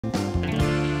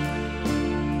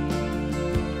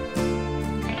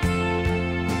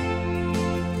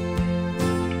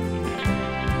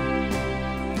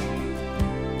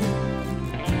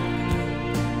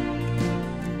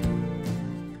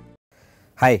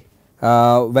Hi,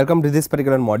 welcome to this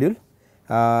particular module.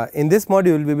 In this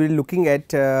module we will be looking at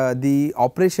the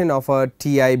operation of a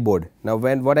TI board. Now,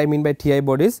 what I mean by TI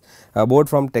board is a board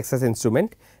from Texas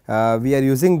Instrument. We are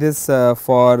using this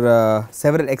for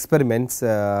several experiments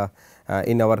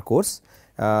in our course.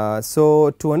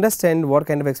 So, to understand what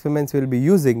kind of experiments we will be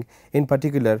using in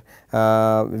particular,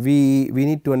 we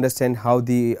need to understand how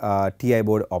the TI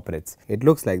board operates. It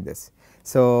looks like this.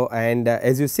 So, and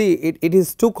as you see it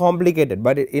is too complicated,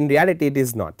 but in reality it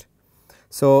is not.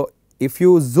 So, if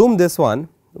you zoom this one,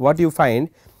 what you find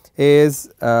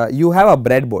is you have a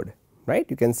breadboard, right.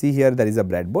 You can see here there is a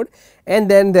breadboard,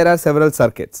 and then there are several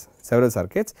circuits.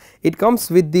 It comes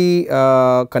with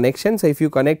the connection. So, if you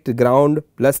connect ground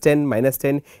 +10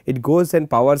 -10, it goes and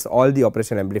powers all the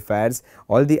operation amplifiers,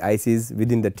 all the ICs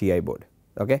within the TI board.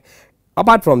 Okay.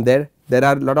 Apart from there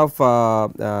are lot of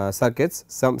circuits,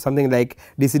 something like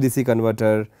DC-DC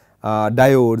converter,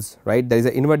 diodes, right. There is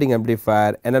an inverting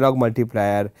amplifier, analog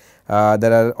multiplier,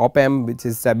 there are op amp which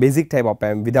is a basic type op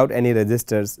amp without any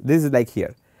resistors. This is like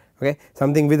here, okay.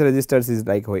 Something with resistors is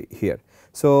like here.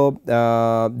 So,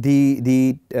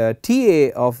 the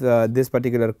TA of this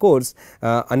particular course,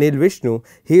 Anil Vishnu,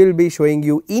 he will be showing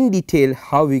you in detail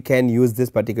how we can use this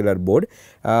particular board.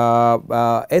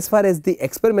 As far as the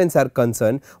experiments are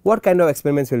concerned, what kind of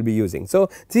experiments we will be using. So,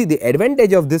 see, the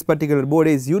advantage of this particular board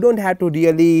is you do not have to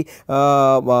really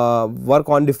work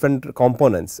on different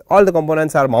components, all the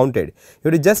components are mounted,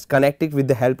 you have to just connect it with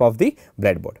the help of the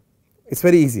breadboard. It is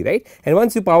very easy, right, and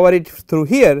once you power it through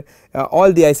here,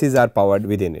 all the ICs are powered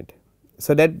within it.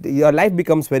 So, that your life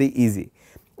becomes very easy.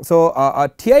 So, a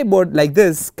TI board like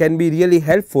this can be really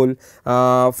helpful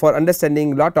for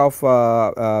understanding lot of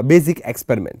basic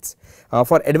experiments.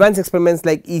 For advanced experiments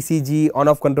like ECG, on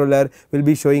off controller, we will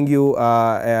be showing you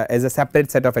as a separate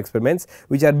set of experiments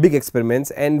which are big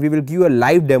experiments, and we will give you a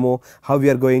live demo how we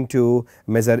are going to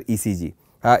measure ECG.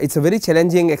 It is a very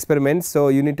challenging experiment, so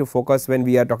you need to focus when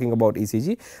we are talking about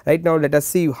ECG. Right now, let us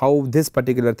see how this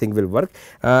particular thing will work.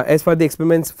 As far the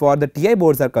experiments for the TI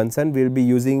boards are concerned, we will be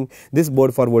using this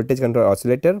board for voltage control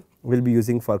oscillator, we will be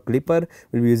using for clipper,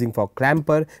 we will be using for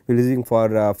clamper, we will be using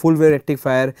for full wave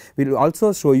rectifier. We will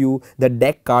also show you the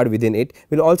DEC card within it,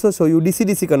 we will also show you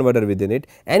DC-DC converter within it,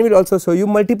 and we will also show you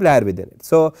multiplier within it.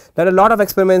 So, there are a lot of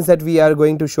experiments that we are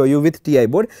going to show you with TI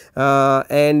board,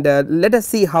 and let us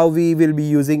see how we will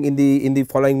be using in the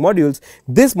following modules.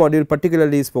 This module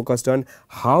particularly is focused on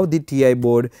how the TI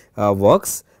board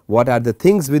works, what are the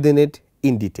things within it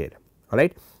in detail,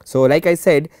 alright. So, like I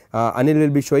said, Anil will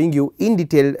be showing you in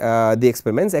detail the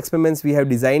experiments we have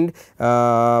designed,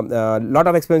 lot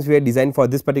of experiments we have designed for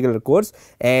this particular course,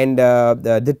 and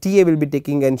the TA will be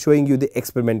taking and showing you the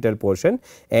experimental portion.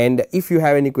 And if you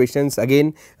have any questions,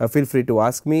 again feel free to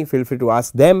ask me, feel free to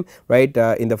ask them, right,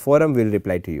 in the forum we will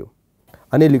reply to you.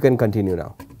 Anil, you can continue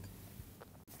now.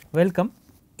 Welcome.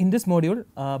 In this module,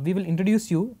 we will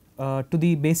introduce you to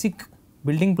the basic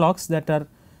building blocks that are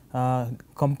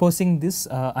composing this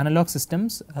analog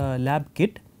systems lab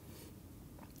kit.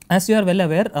 As you are well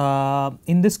aware,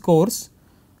 in this course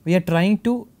we are trying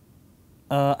to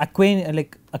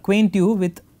acquaint you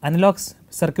with analog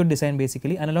circuit design,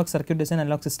 basically analog circuit design,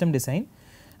 analog system design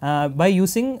by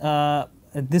using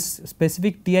this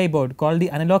specific TI board called the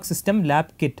analog system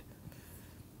lab kit.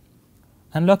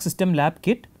 Analog system lab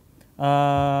kit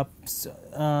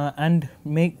and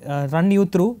run you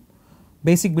through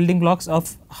basic building blocks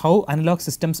of how analog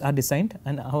systems are designed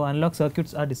and how analog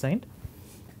circuits are designed.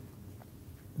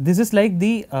 This is like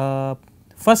the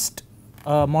first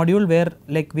module where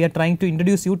like we are trying to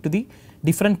introduce you to the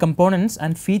different components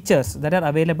and features that are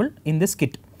available in this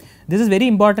kit. This is very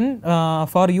important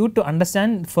for you to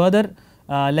understand further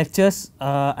lectures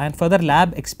and further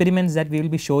lab experiments that we will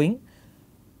be showing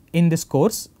in this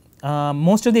course.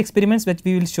 Most of the experiments which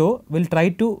we will show will try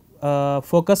to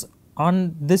focus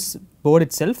on this board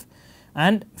itself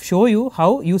and show you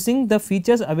how using the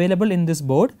features available in this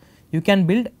board you can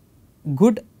build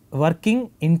good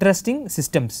working interesting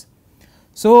systems.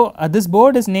 So, this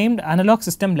board is named Analog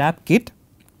System Lab Kit,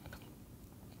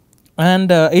 and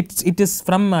it is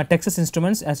from Texas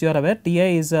Instruments. As you are aware,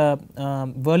 TI is a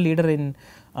world leader in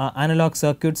analog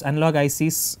circuits, analog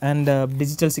ICs and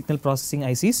digital signal processing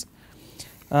ICs.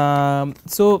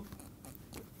 So,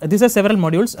 these are several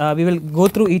modules, we will go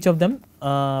through each of them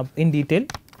in detail.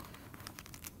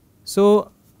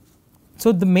 So,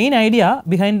 the main idea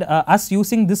behind us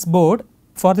using this board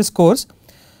for this course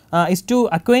is to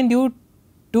acquaint you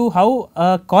to how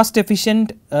a cost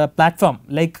efficient platform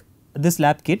like this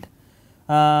lab kit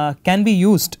can be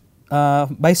used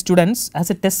by students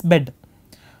as a test bed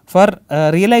for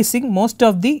realizing most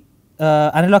of the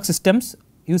analog systems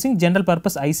using general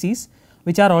purpose ICs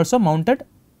which are also mounted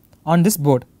on this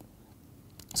board.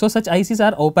 So, such ICs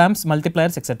are op amps,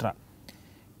 multipliers, etc.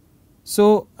 So,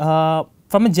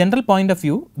 from a general point of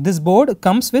view, this board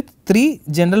comes with 3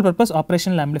 general purpose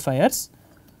operational amplifiers,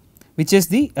 which is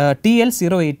the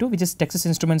TL082, which is Texas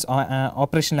Instruments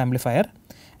operational amplifier,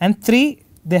 and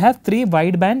they have 3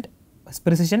 wideband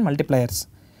precision multipliers,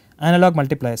 analog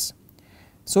multipliers.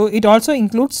 So, it also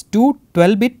includes 2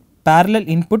 12-bit parallel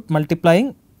input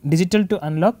multiplying digital to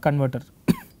analog converter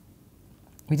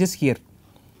which is here.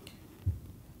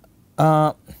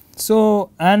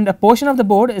 And a portion of the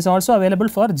board is also available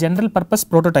for general purpose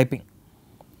prototyping,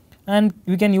 and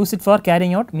you can use it for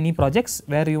carrying out mini projects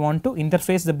where you want to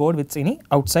interface the board with any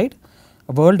outside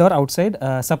world or outside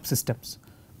subsystems.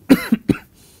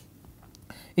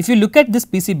 If you look at this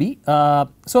PCB,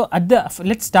 so at the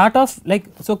let us start off like,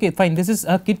 so okay fine, this is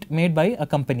a kit made by a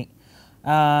company,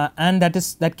 and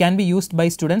that can be used by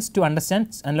students to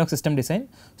understand analog system design.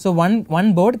 So,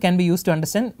 one board can be used to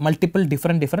understand multiple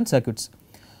different circuits.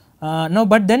 Now,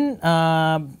 but then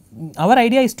our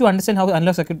idea is to understand how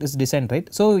analog circuit is designed, right.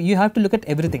 So, you have to look at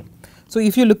everything. So,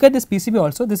 if you look at this PCB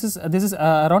also, this is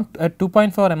around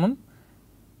 2.4 mm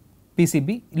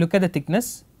PCB. Look at the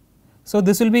thickness. So,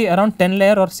 this will be around 10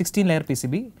 layer or 16 layer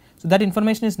PCB. So, that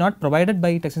information is not provided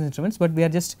by Texas Instruments, but we are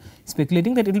just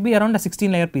speculating that it will be around a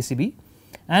 16 layer PCB,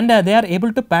 and they are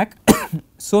able to pack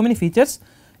so many features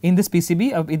in this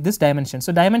PCB with this dimension.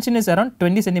 So, dimension is around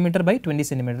 20 centimeter by 20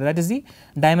 centimeter, that is the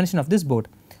dimension of this board.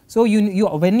 So,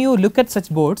 when you look at such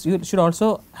boards, you should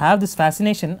also have this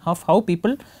fascination of how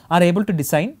people are able to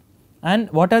design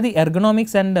and what are the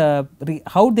ergonomics and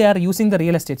how they are using the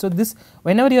real estate. So, this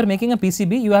whenever you are making a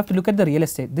PCB, you have to look at the real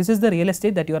estate. This is the real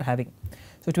estate that you are having.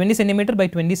 So, 20 centimeter by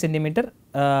 20 centimeter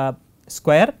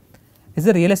square is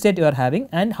the real estate you are having,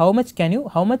 and how much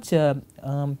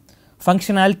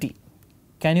functionality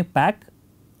can you pack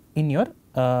in your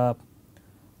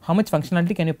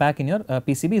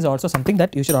PCB is also something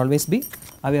that you should always be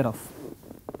aware of.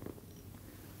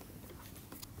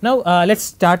 Now, let us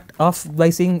start off by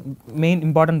seeing main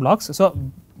important blocks. So,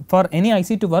 for any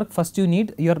IC to work, first you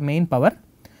need your main power.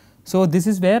 So, this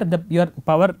is where your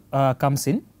power comes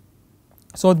in.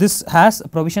 So, this has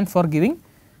provision for giving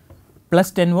plus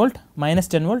 10 volt, minus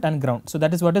 10 volt and ground. So,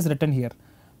 that is what is written here,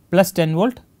 plus 10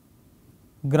 volt,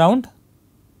 ground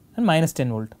and minus 10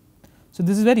 volt. So,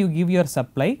 this is where you give your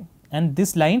supply, and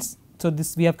this lines. So,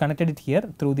 this we have connected it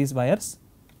here through these wires.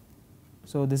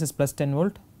 So, this is plus 10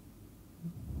 volt,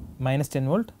 minus 10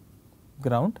 volt,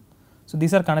 ground. So,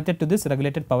 these are connected to this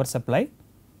regulated power supply,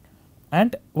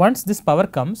 and once this power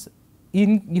comes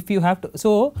in, if you have to,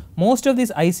 so most of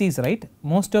these ICs, right,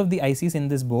 most of the ICs in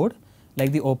this board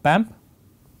like the op amp,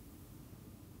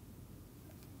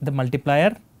 the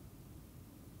multiplier,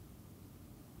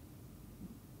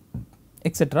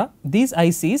 etc., these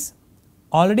ICs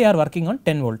already are working on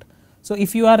 10 volt. So,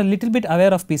 if you are a little bit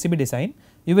aware of PCB design,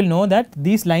 you will know that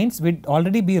these lines will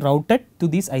already be routed to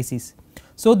these ICs.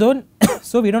 So,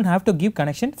 so we do not have to give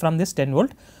connection from this 10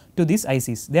 volt to these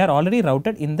ICs, they are already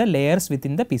routed in the layers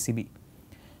within the PCB.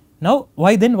 Now,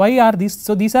 why are these?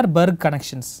 So, these are Berg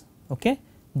connections, okay,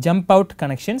 jump out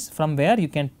connections from where you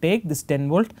can take this 10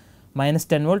 volt, minus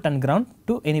 10 volt and ground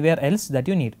to anywhere else that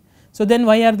you need. So, then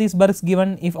why are these Bergs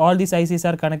given if all these ICs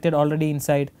are connected already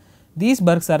inside? These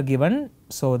Bergs are given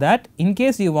so that in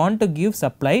case you want to give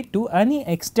supply to any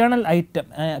external item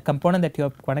component that you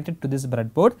have connected to this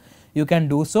breadboard, you can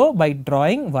do so by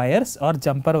drawing wires or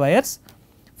jumper wires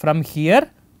from here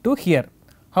to here.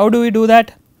 How do we do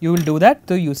that? You will do that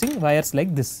through using wires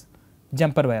like this,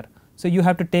 jumper wire. So, you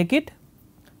have to take it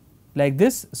like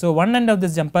this. So, one end of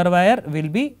this jumper wire will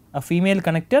be a female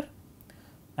connector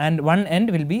and one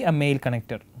end will be a male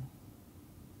connector.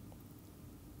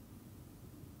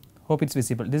 Hope it is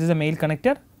visible. This is a male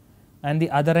connector and the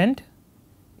other end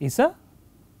is a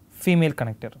female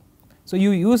connector. So,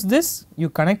 you use this, you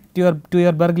connect to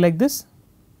your Berg like this.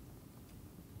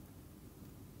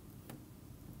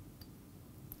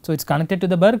 So, it is connected to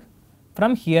the Berg.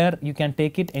 From here you can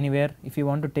take it anywhere. If you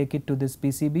want to take it to this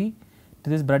PCB, to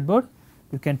this breadboard,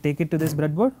 you can take it to this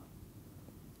breadboard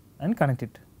and connect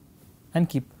it and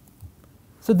keep.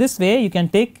 So, this way you can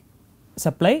take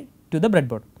supply to the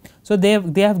breadboard. So, they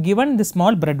have given this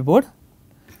small breadboard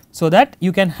so that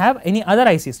you can have any other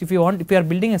ICs. If you are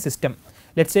building a system,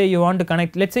 let us say you want to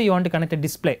connect a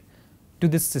display to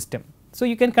this system. So,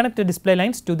 you can connect the display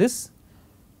lines to this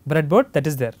breadboard that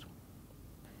is there,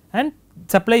 and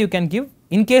supply you can give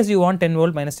in case you want 10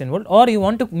 volt, minus 10 volt, or you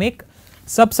want to make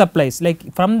sub supplies,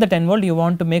 like from the 10 volt you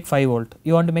want to make 5 volt,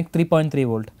 you want to make 3.3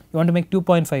 volt, you want to make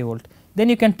 2.5 volt, then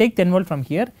you can take 10 volt from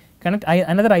here, connect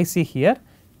another IC here,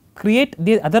 create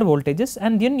the other voltages,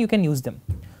 and then you can use them.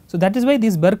 So, that is why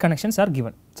these Berg connections are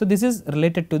given. So, this is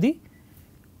related to the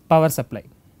power supply.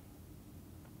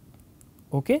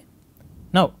 Okay.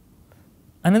 Now,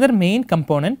 another main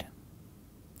component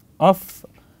of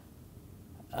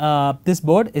this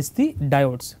board is the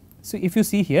diodes. So, if you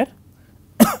see here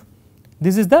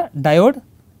this is the diode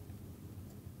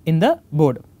in the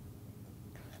board.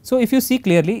 So, if you see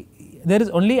clearly, there is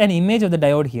only an image of the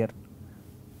diode here,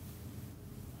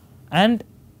 and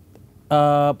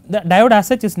the diode as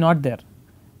such is not there.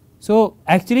 So,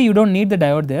 actually you do not need the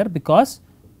diode there, because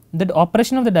the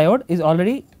operation of the diode is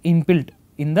already inbuilt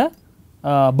in the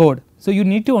board. So, you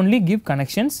need to only give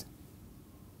connections,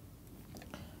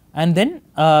 and then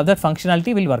the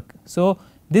functionality will work. So,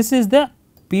 this is the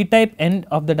P type end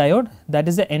of the diode, that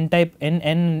is the N type N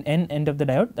end of the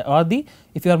diode, or the,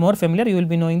 if you are more familiar, you will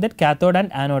be knowing that cathode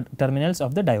and anode terminals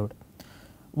of the diode.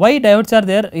 Why diodes are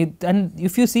there? And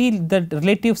if you see the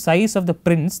relative size of the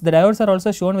prints, the diodes are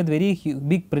also shown with very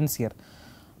big prints here,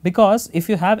 because if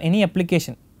you have any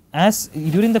application, as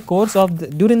during the course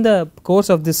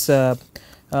of this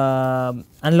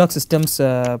analog systems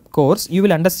course, you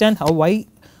will understand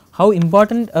how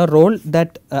important a role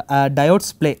that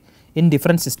diodes play in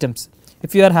different systems.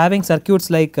 If you are having circuits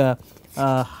like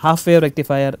half wave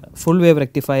rectifier, full wave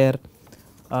rectifier,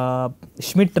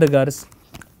 Schmidt triggers,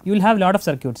 you will have lot of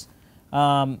circuits,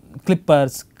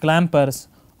 clippers, clampers,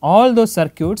 all those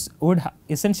circuits would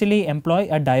essentially employ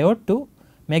a diode to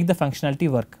make the functionality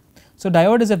work. So,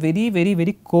 diode is a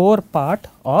very core part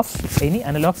of any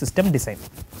analog system design.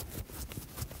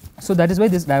 So, that is why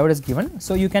this diode is given.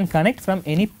 So, you can connect from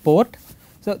any port.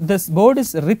 So, this board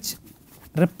is rich,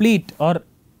 replete, or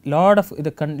lot of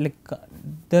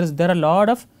there are a lot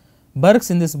of Bergs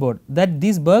in this board, that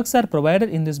these Bergs are provided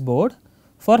in this board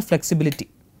for flexibility,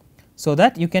 so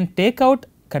that you can take out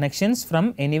connections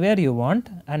from anywhere you want,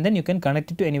 and then you can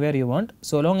connect it to anywhere you want,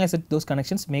 so long as those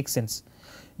connections make sense.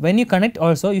 When you connect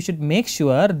also, you should make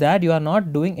sure that you are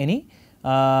not doing any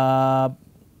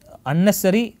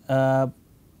unnecessary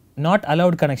not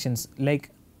allowed connections,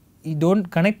 like you do not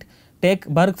connect, take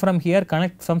Berg from here,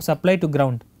 connect from supply to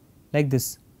ground like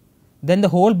this, then the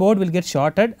whole board will get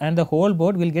shorted and the whole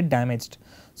board will get damaged.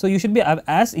 So, you should be,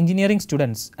 as engineering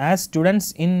students, as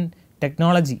students in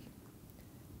technology.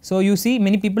 So, you see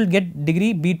many people get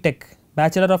degree B.Tech,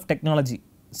 Bachelor of Technology,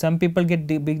 some people get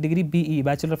degree BE,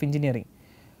 Bachelor of Engineering.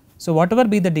 So, whatever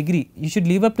be the degree, you should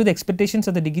live up to the expectations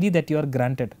of the degree that you are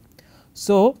granted.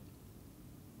 So,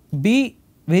 be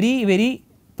very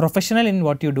professional in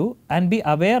what you do, and be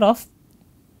aware of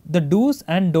the do's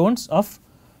and don'ts of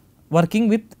working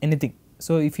with anything.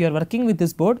 So, if you are working with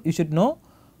this board, you should know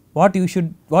what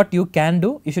you can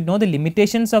do, you should know the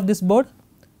limitations of this board,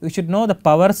 you should know the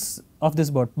powers of this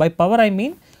board. By power I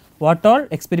mean what all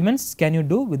experiments can you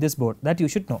do with this board, that you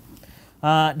should know.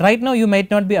 Right now you might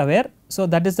not be aware, so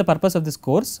that is the purpose of this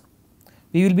course.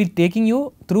 We will be taking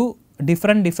you through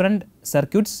different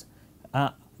circuits,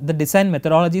 the design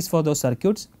methodologies for those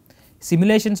circuits,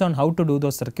 simulations on how to do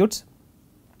those circuits,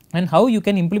 and how you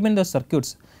can implement those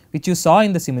circuits which you saw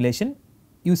in the simulation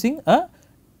using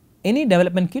any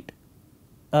development kit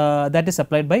that is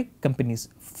supplied by companies.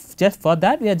 Just for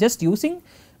that, we are just using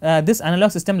this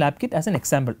analog system lab kit as an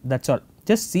example, that is all.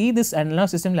 Just see this analog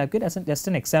system lab kit as just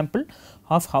an example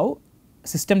of how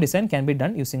system design can be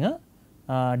done using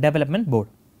a development board.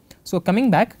 So,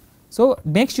 coming back, so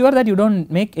make sure that you do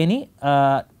not make any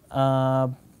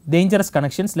dangerous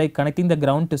connections, like connecting the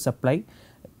ground to supply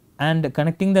and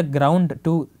connecting the ground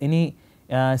to any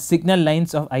signal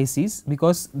lines of ICs,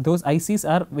 because those ICs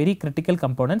are very critical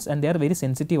components and they are very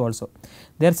sensitive also.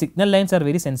 Their signal lines are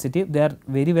very sensitive, they are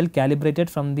very well calibrated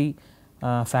from the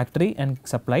factory and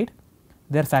supplied,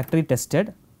 they are factory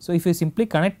tested. So, if you simply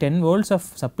connect 10 volts of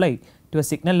supply to a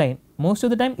signal line, most of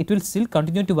the time it will still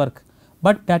continue to work,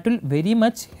 but that will very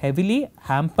much heavily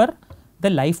hamper the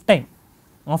lifetime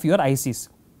of your ICs.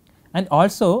 And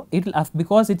also it will,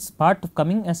 because it is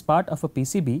coming as part of a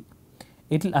PCB,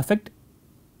 it will affect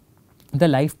the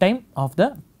lifetime of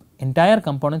the entire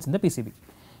components in the PCB.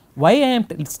 Why I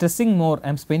am stressing more, I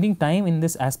am spending time in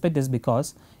this aspect, is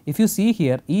because if you see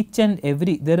here, each and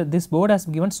every, this board has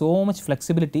given so much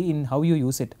flexibility in how you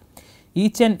use it.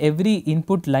 Each and every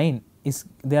input line is,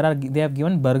 they have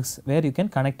given Bergs where you can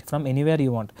connect from anywhere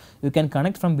you want. You can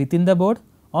connect from within the board,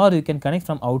 or you can connect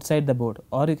from outside the board,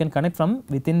 or you can connect from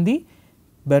within the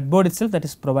breadboard itself that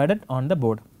is provided on the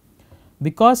board.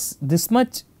 Because this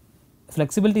much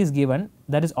flexibility is given,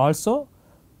 that is also,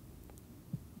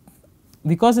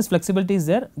 because this flexibility is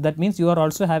there, that means you are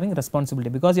also having responsibility,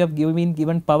 because you have been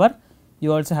given power,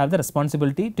 you also have the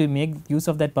responsibility to make use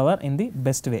of that power in the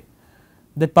best way.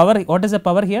 That power, what is the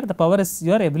power here? The power is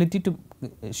your ability to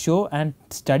show and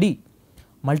study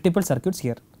multiple circuits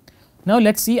here. Now,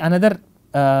 let us see another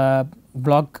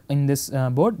block in this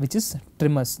board, which is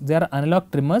trimmers. There are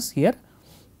analog trimmers here.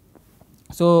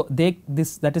 So,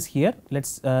 that is here. Let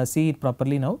us see it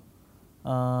properly now.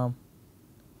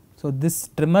 So, this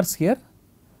trimmers here,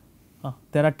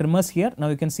 there are trimmers here, now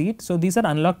you can see it. So, these are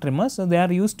analog trimmers. So, they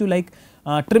are used to like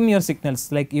trim your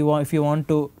signals, like if you want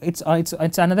to, it's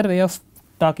another way of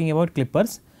talking about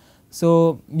clippers.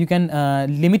 So, you can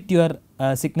limit your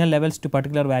signal levels to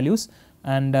particular values,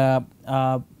 and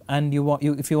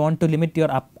if you want to limit your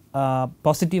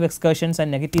positive excursions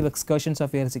and negative excursions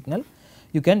of your signal,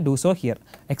 you can do so here.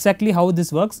 Exactly how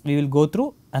this works we will go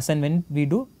through as and when we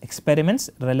do experiments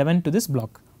relevant to this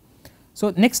block.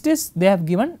 So, next is they have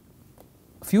given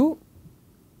few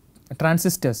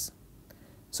transistors.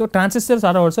 So, transistors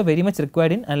are also very much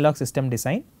required in analog system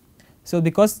design. So,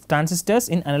 because transistors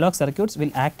in analog circuits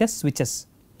will act as switches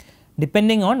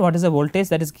depending on what is the voltage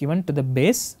that is given to the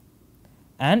base,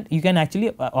 and you can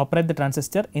actually operate the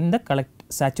transistor in the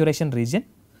saturation region,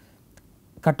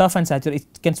 cutoff and saturation.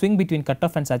 It can swing between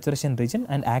cutoff and saturation region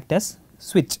and act as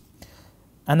switch,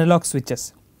 analog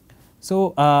switches.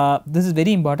 So, this is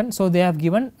very important. So, they have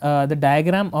given the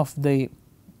diagram of the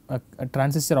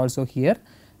transistor also here,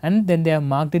 and then they have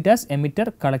marked it as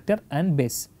emitter, collector and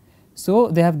base. So,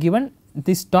 they have given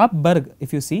the stop burg.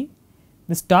 If you see,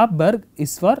 the stop burg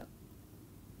is for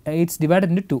it is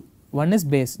divided into two. One is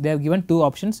base. They have given two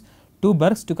options, two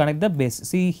burgs to connect the base.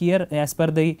 See here, as per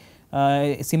the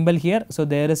symbol here. So,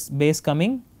 there is base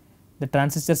coming, the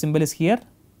transistor symbol is here,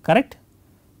 correct,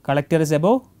 collector is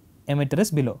above, emitter is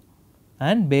below,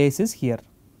 and base is here,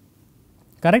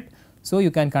 correct. So,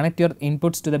 you can connect your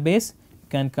inputs to the base,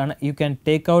 you can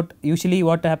take out, usually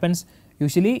what happens,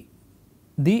 usually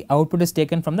the output is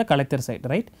taken from the collector side,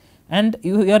 right, and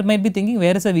you might be thinking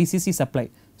where is a VCC supply.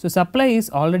 So, supply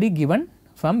is already given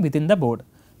from within the board.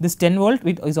 This 10 volt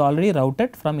is already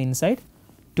routed from inside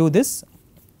to this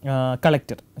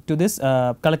collector, to this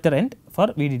collector end for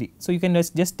VDD. So, you can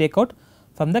just take out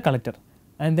from the collector,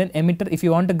 and then emitter, if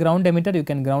you want to ground emitter, you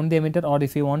can ground the emitter, or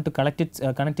if you want to connect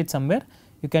it somewhere,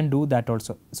 you can do that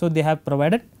also. So, they have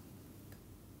provided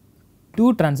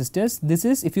two transistors. This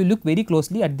is, if you look very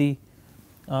closely at the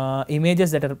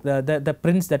images that are the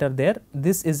prints that are there,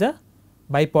 this is a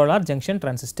bipolar junction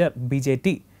transistor,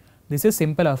 BJT. This is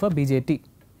symbol of a BJT,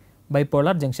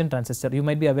 bipolar junction transistor. You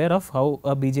might be aware of how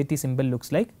a BJT symbol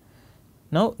looks like.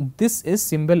 Now, this is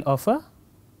symbol of a,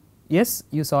 yes,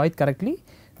 you saw it correctly,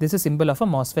 this is symbol of a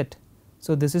MOSFET.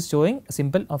 So, this is showing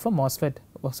symbol of a MOSFET.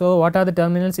 So, what are the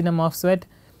terminals in a MOSFET?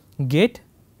 Gate,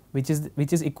 which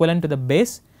is equivalent to the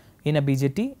base in a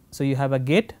BJT. So, you have a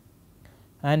gate,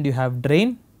 and you have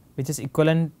drain, which is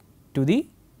equivalent to the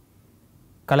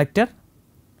collector,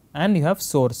 and you have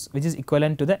source, which is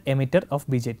equivalent to the emitter of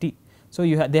BJT. So,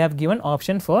 they have given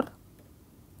option for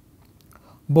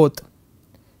both.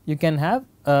 You can have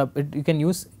you can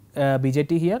use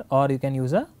BJT here, or you can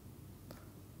use a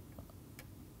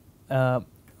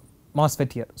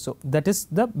MOSFET here. So, that is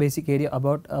the basic area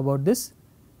about this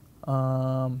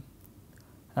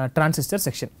transistor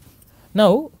section.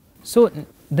 Now, so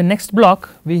the next block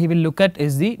we will look at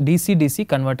is the DC-DC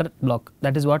converter block.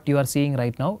 That is what you are seeing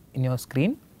right now in your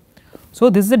screen. So,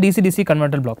 this is the DC-DC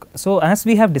converter block. So, as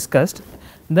we have discussed,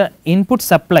 the input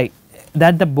supply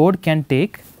that the board can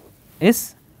take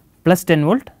is plus 10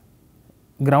 volt,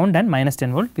 ground, and minus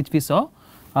 10 volt, which we saw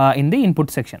in the input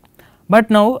section. But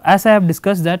now, as I have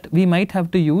discussed that we might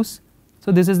have to use,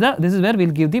 so this is where we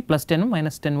will give the plus 10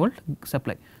 minus 10 volt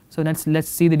supply. So, let us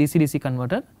see the DC-DC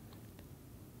converter.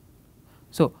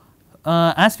 So,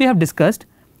 as we have discussed,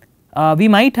 we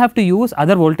might have to use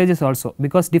other voltages also,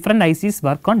 because different ICs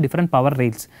work on different power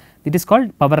rails. It is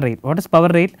called power rail. What is power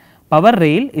rail? Power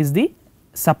rail is the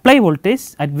supply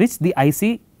voltage at which the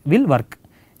IC will work.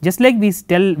 Just like we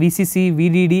tell VCC,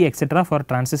 VDD etc. for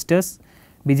transistors,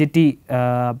 BJT,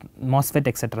 MOSFET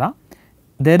etc.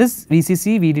 There is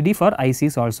VCC, VDD for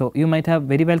ICs also. You might have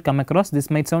very well come across,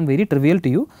 this might sound very trivial to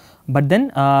you, but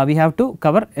then we have to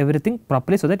cover everything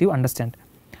properly so that you understand.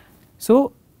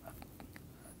 So,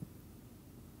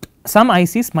 some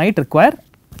ICs might require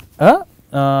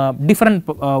a different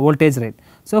voltage rate.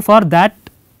 So, for that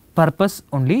purpose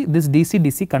only this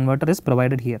DC-DC converter is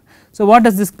provided here. So, what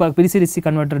does this DC-DC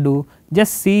converter do?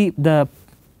 Just see the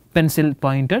pencil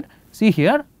pointed, see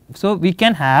here. So, we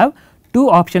can have two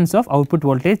options of output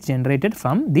voltage generated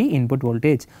from the input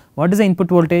voltage. What is the input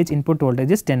voltage? Input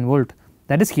voltage is 10 volt,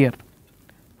 that is here.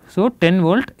 So, 10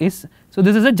 volt is, so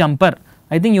this is a jumper,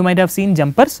 I think you might have seen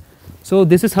jumpers. So,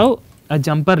 this is how a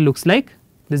jumper looks like,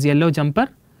 this yellow jumper.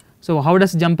 So, how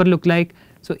does jumper look like?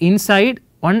 So, inside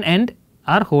one end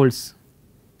are holes,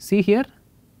 see here,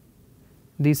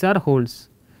 these are holes.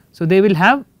 So, they will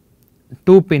have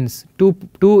 2 pins,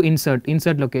 two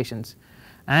insert locations,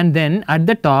 and then at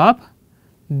the top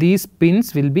these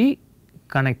pins will be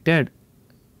connected.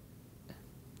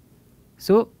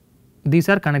 So, these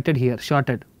are connected here,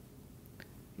 shorted,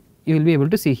 you will be able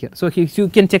to see here. So, you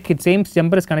can check it, same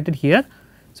jumper is connected here.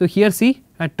 So, here see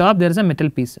at top there is a metal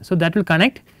piece. So, that will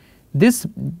connect this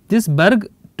burg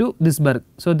to this burg.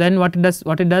 So, then what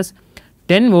it does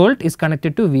 10 volt is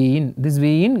connected to V in, this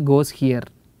V in goes here.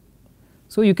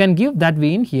 So, you can give that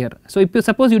V in here. So, if you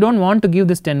suppose you do not want to give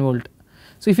this 10 volt.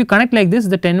 So, if you connect like this,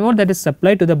 the 10 volt that is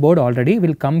supplied to the board already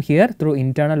will come here through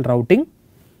internal routing,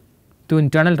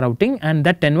 and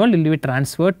that 10 volt will be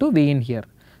transferred to V in here.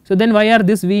 So, then why are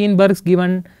this V in burgs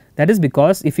given? That is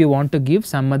because if you want to give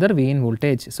some other V in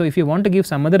voltage. So, if you want to give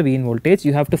some other V in voltage,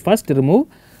 you have to first remove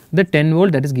the 10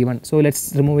 volt that is given. So, let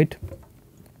us remove it.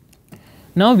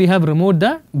 Now, we have removed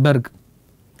the burg.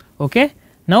 Okay.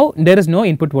 Now, there is no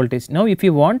input voltage. Now, if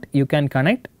you want, you can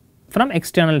connect from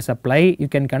external supply, you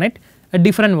can connect a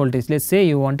different voltage. Let us say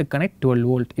you want to connect 12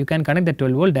 volt, you can connect the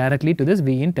 12 volt directly to this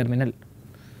V in terminal,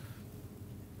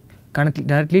 connect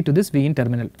directly to this V in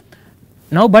terminal.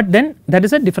 Now, but then that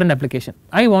is a different application.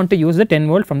 I want to use the 10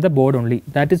 volt from the board only,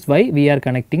 that is why we are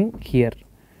connecting here,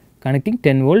 connecting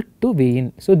 10 volt to V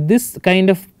in. So, this kind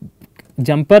of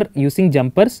jumper, using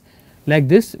jumpers like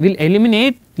this will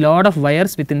eliminate lot of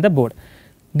wires within the board.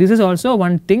 This is also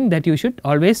one thing that you should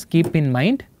always keep in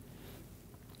mind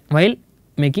while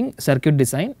making circuit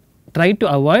design. Try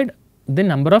to avoid the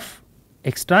number of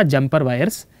extra jumper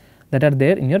wires that are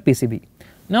there in your PCB.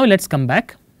 Now, let us come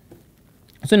back.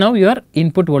 So, now your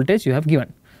input voltage you have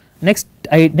given. Next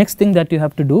thing that you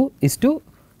have to do is to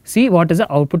see what is the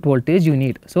output voltage you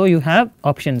need. So, you have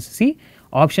options, see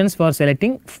options for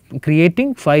selecting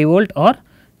creating 5 volt or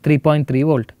 3.3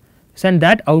 volt. So, and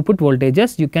that output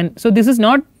voltages you can. So, this is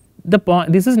not the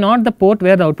port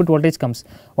where the output voltage comes.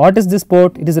 What is this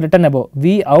port? It is written above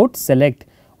V out select.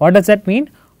 What does that mean?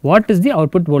 What is the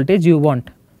output voltage you want?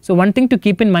 So, one thing to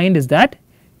keep in mind is that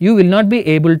you will not be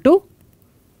able to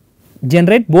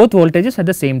generate both voltages at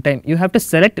the same time. You have to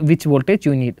select which voltage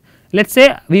you need. Let us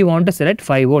say we want to select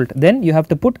 5 volt, then you have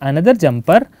to put another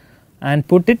jumper and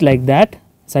put it like that,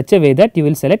 such a way that you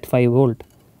will select 5 volt.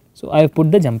 So, I have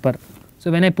put the jumper. So,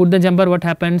 when I put the jumper, what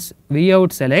happens? V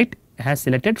out select has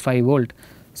selected 5 volt.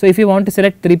 So, if you want to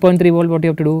select 3.3 volt, what you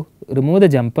have to do? Remove the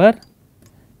jumper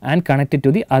and connect it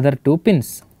to the other 2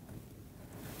 pins.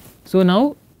 So,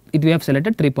 now we have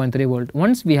selected 3.3 volt.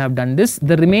 Once we have done this,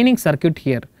 the remaining circuit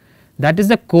here, that is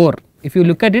the core. If you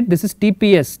look at it, this is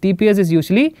TPS. TPS is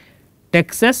usually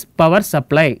Texas Power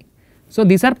Supply. So,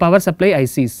 these are power supply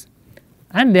ICs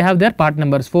and they have their part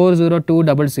numbers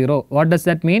 40200. What does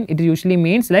that mean? It usually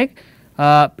means like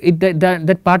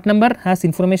that part number has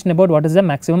information about what is the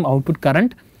maximum output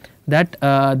current that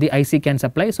the IC can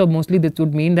supply. So, mostly this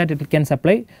would mean that it can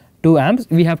supply 2 amps.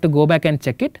 We have to go back and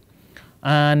check it,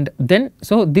 and then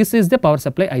so this is the power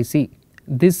supply IC.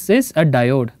 This is a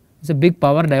diode. It is a big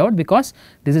power diode because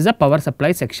this is a power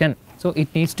supply section. So,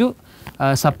 it needs to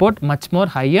support much more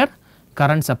higher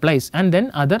current supplies, and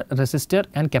then other resistor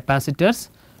and capacitors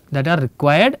that are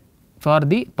required for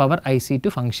the power IC to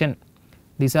function.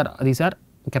 These are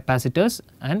capacitors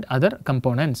and other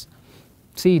components.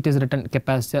 See, it is written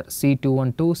capacitor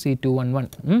C212,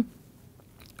 C211.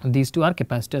 These 2 are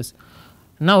capacitors.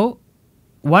 Now,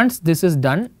 once this is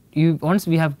done, once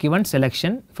we have given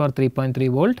selection for 3.3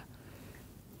 volt,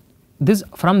 this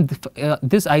from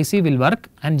this IC will work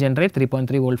and generate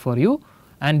 3.3 volt for you,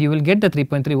 and you will get the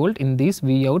 3.3 volt in these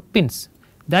V out pins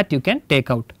that you can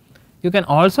take out. You can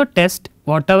also test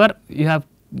whatever you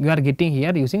are getting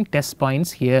here using test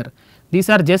points here. These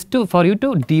are just for you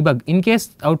to debug in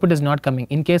case output is not coming,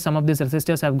 in case some of these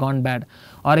resistors have gone bad,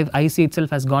 or if IC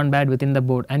itself has gone bad within the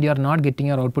board and you are not getting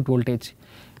your output voltage.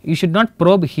 You should not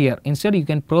probe here, instead you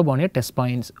can probe on your test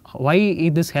points. Why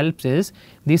this helps is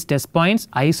these test points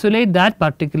isolate that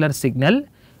particular signal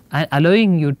and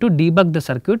allowing you to debug the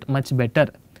circuit much better.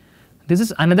 This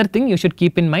is another thing you should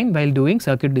keep in mind while doing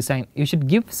circuit design. You should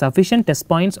give sufficient test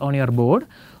points on your board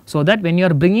so that when you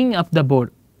are bringing up the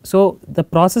board. So, the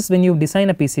process when you design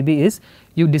a PCB is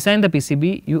you design the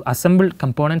PCB, you assemble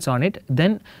components on it,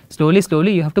 then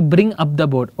slowly you have to bring up the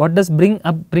board. What does bringing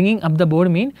up the board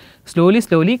mean?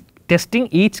 Slowly testing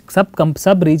each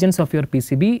sub regions of your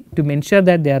PCB to ensure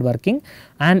that they are working,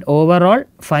 and overall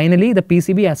finally the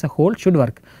PCB as a whole should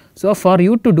work. So, for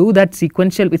you to do that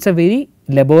sequential, it is a very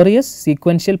laborious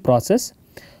sequential process.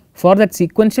 For that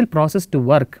sequential process to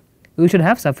work, you should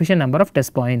have sufficient number of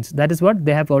test points. That is what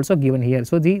they have also given here.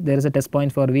 So, there is a test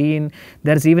point for V in,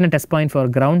 there is even a test point for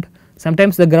ground.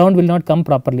 Sometimes the ground will not come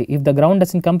properly. If the ground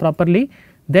does not come properly,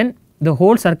 then the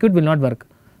whole circuit will not work.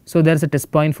 So, there is a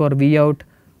test point for V out,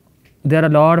 there are a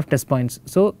lot of test points.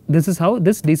 So, this is how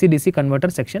this DC-DC converter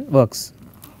section works.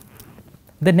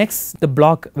 The next, the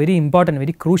block, very important,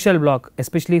 very crucial block,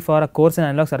 especially for a course in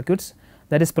analog circuits,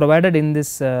 that is provided in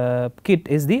this kit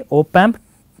is the op amp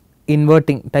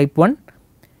inverting type 1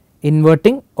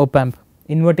 inverting op amp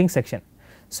inverting section.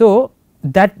 So,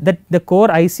 that the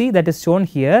core IC that is shown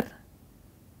here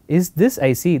is this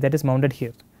IC that is mounted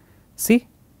here. See,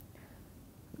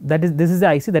 that is, this is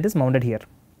the IC that is mounted here.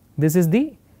 This is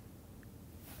the,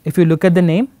 if you look at the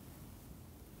name,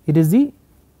 it is the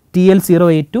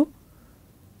TL082,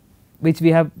 which we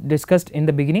have discussed in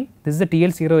the beginning. This is the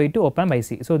TL082 op amp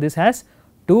IC. So, this has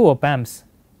 2 op amps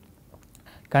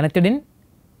connected in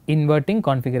inverting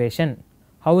configuration.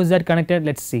 How is that connected?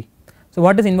 Let us see. So,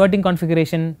 what is inverting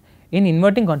configuration? In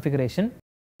inverting configuration,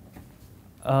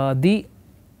 the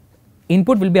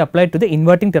input will be applied to the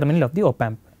inverting terminal of the op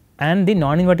amp and the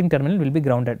non-inverting terminal will be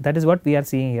grounded. That is what we are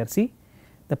seeing here. See,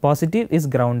 the positive is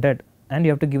grounded and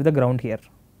you have to give the ground here.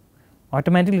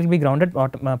 Automatically it will be grounded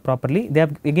properly. They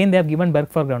have given Berg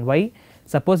for ground. Why?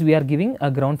 Suppose we are giving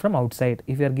a ground from outside.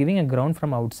 If you are giving a ground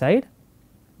from outside,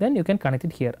 then you can connect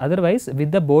it here. Otherwise,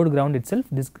 with the board ground itself,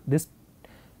 this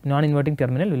non-inverting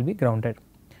terminal will be grounded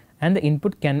and the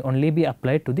input can only be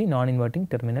applied to the non-inverting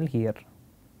terminal here.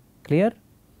 Clear?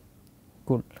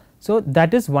 Cool. So,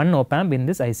 that is one op amp in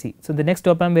this IC. So, the next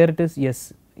op amp where it is,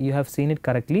 yes, you have seen it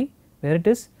correctly, where it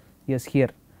is, yes, here.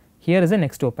 Here is the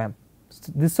next op amp.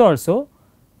 So, this also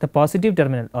the positive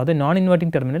terminal or the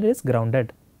non-inverting terminal is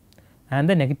grounded and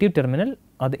the negative terminal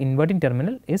or the inverting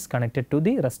terminal is connected to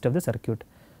the rest of the circuit.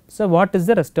 So, what is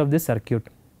the rest of this circuit?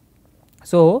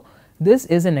 So, this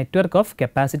is a network of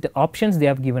capacitor options they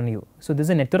have given you. So, this is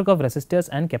a network of resistors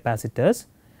and capacitors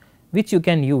which you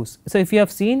can use. So, if you have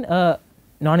seen a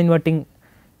non-inverting,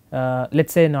 let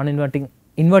us say non-inverting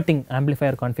inverting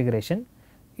amplifier configuration,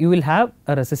 you will have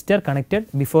a resistor connected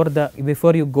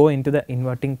before you go into the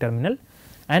inverting terminal,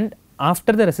 and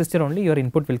after the resistor only your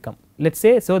input will come. Let us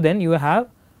say, so then you have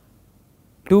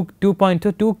 2.2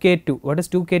 2K2. What is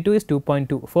 2K2 is 2.2,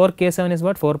 4K7 is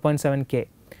what, 4.7K,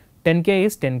 10K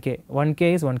is 10K,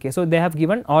 1K is 1K. So, they have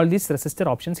given all these resistor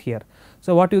options here.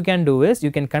 So, what you can do is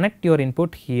you can connect your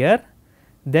input here,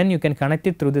 then you can connect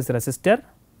it through this resistor,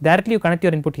 directly you connect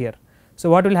your input here. So,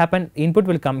 what will happen, input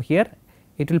will come here,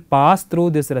 it will pass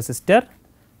through this resistor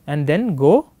and then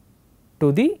go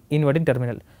to the inverting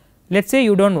terminal. Let us say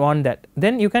you do not want that,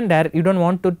 then you can you do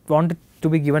not want it to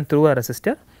be given through a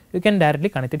resistor, you can directly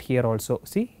connect it here also.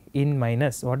 See, in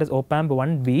minus, what is op amp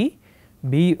 1B,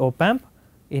 B op amp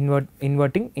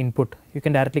inverting input, you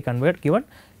can directly given,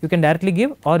 you can directly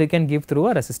give or you can give through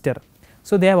a resistor.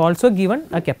 So, they have also given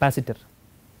a capacitor.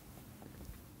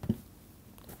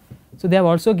 So, they have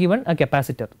also given a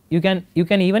capacitor. You can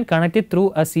even connect it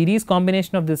through a series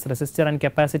combination of this resistor and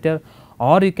capacitor,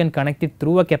 or you can connect it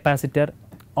through a capacitor.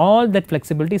 All that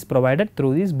flexibility is provided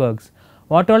through these Bergs.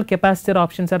 What all capacitor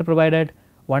options are provided?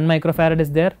 1 microfarad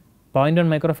is there, 0.1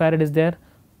 microfarad is there,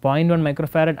 0.1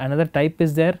 microfarad another type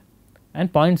is there,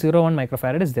 and 0.01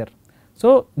 microfarad is there.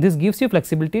 So, this gives you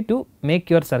flexibility to make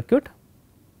your circuit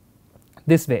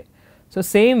this way. So,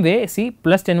 same way, see,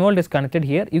 plus 10 volt is connected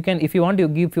here, you can, if you want to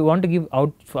give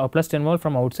out plus 10 volt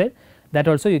from outside, that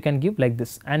also you can give like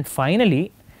this. And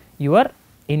finally, your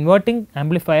inverting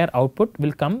amplifier output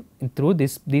will come through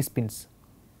these pins.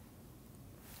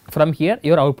 From here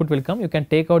your output will come, you can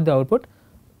take out the output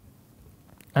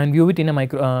and view it in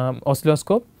a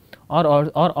oscilloscope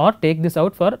or take this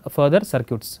out for further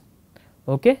circuits.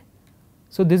 Okay.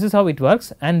 So, this is how it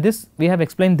works, and this we have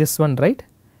explained this one, right,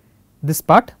 this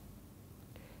part.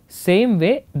 Same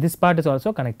way this part is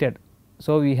also connected.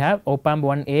 So, we have op amp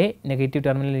 1A negative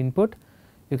terminal input,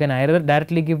 you can either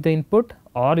directly give the input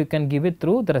or you can give it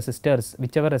through the resistors,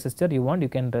 whichever resistor you want you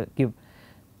can give.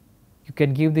 You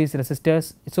can give these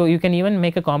resistors. So, you can even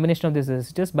make a combination of these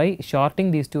resistors by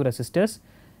shorting these two resistors,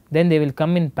 then they will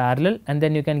come in parallel and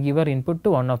then you can give your input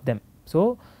to one of them.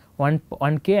 So,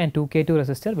 1K and 2K2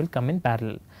 resistor will come in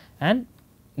parallel, and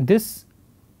this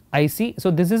IC.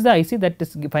 So, this is the IC that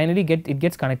is finally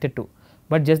gets connected to,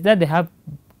 but just that they have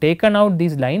taken out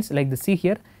these lines like the see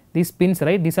here, these pins,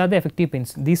 right, these are the effective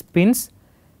pins, these pins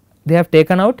they have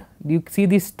taken out, you see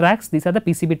these tracks, these are the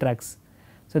PCB tracks.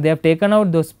 So, they have taken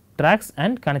out those tracks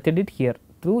and connected it here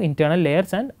through internal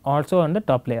layers and also on the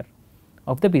top layer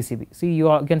of the PCB. See, you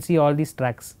can see all these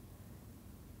tracks.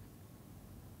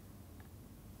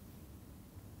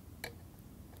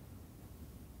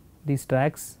 These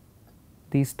tracks,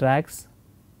 these tracks,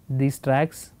 these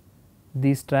tracks,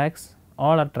 these tracks,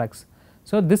 all are tracks.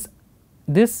 So, this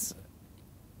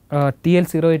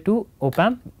TL08 op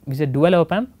amp, which is a dual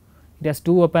op amp, it has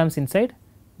 2 op amps inside,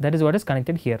 that is what is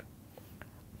connected here.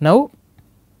 Now,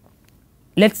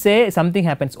 let us say something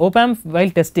happens, op amp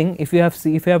while testing, if you have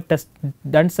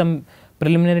done some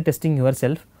preliminary testing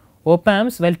yourself, op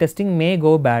amps while testing may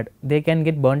go bad, they can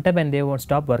get burnt up and they won't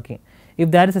stop working. If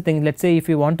that is a thing, let us say if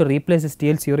you want to replace this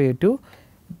TL08,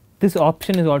 this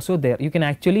option is also there. You can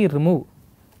actually remove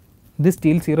this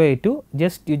TL08,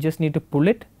 you just need to pull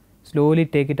it, slowly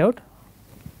take it out.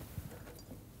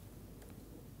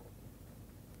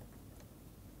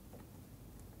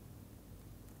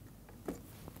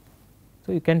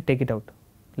 So, you can take it out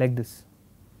like this.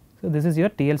 So, this is your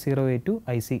TL08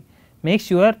 IC. Make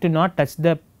sure to not touch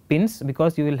the pins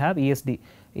because you will have ESD.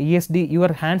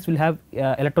 Your hands will have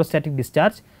electrostatic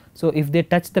discharge. So, if they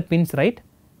touch the pins right,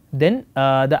 then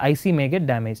the IC may get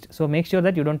damaged. So, make sure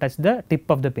that you do not touch the tip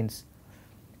of the pins.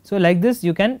 So, like this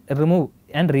you can remove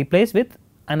and replace with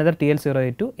another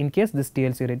TL08 in case this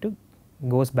TL08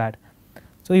 goes bad.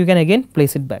 So, you can again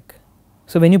place it back.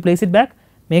 So, when you place it back,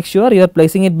 make sure you are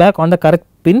placing it back on the correct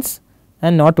pins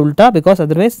and not ulta, because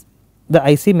otherwise the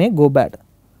IC may go bad.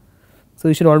 So,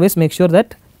 you should always make sure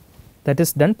that that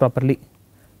is done properly.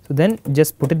 So, then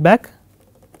just put it back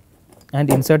and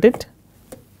insert it,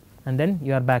 and then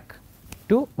you are back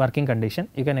to working condition.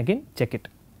 You can again check it.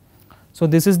 So,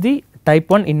 this is the type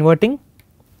 1 inverting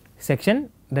section,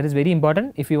 that is very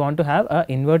important if you want to have a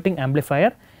inverting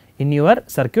amplifier in your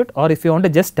circuit, or if you want to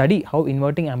just study how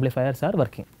inverting amplifiers are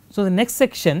working. So, the next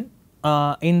section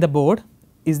in the board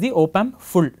is the op amp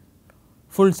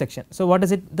full section. So, what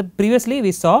is it? The previously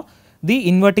we saw the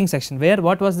inverting section, where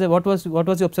what was the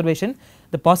observation?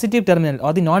 The positive terminal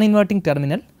or the non-inverting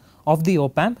terminal of the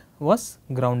op amp was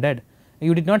grounded.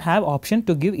 You did not have option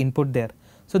to give input there.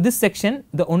 So, this section,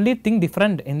 the only thing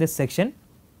different in this section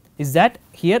is that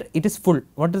here it is full.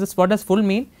 What does full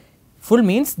mean? Full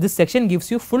means this section gives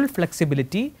you full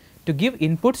flexibility to give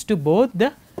inputs to both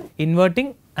the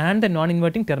inverting and the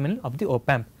non-inverting terminal of the op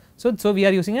amp. So, we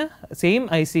are using a same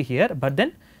IC here, but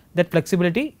then that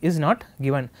flexibility is not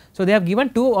given. So, they have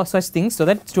given 2 of such things so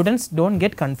that students do not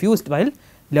get confused while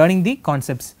learning the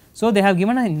concepts. So, they have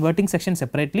given an inverting section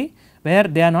separately, where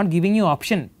they are not giving you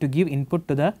option to give input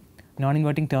to the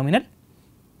non-inverting terminal,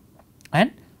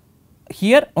 and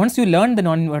here once you learn the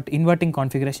non-inverting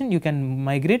configuration, you can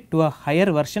migrate to a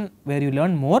higher version where you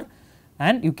learn more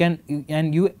and you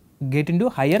get into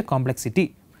higher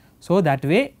complexity. So, that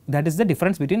way, that is the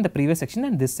difference between the previous section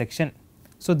and this section.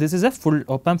 So, this is a full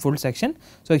op amp full section.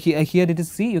 So, here it is,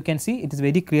 see, you can see it is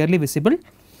very clearly visible.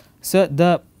 So,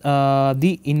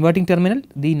 the inverting terminal,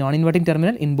 the non-inverting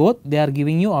terminal, in both they are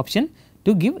giving you option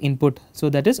to give input. So,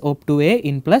 that is op2A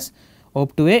in plus,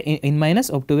 op2A in minus,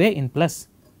 op2A in plus,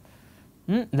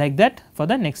 like that for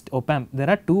the next op amp. There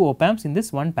are 2 op amps in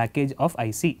this one package of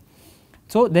IC.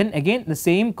 So, then again the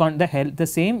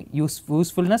same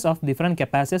usefulness of different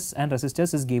capacitors and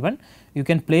resistors is given. You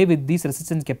can play with these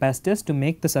resistance capacitors to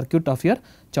make the circuit of your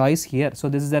choice here. So,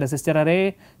 this is the resistor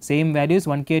array, same values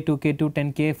 1K, 2K, 2,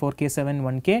 10K, 4K, 7,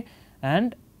 1K,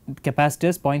 and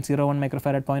capacitors 0.01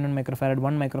 microfarad, 0.1 microfarad,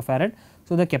 1 microfarad.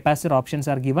 So, the capacitor options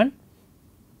are given,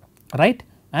 right,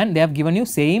 and they have given you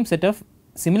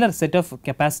similar set of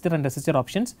capacitor and resistor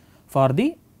options for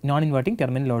the non-inverting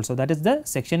terminal also. That is the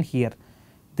section here.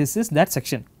 This is that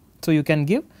section. So, you can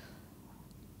give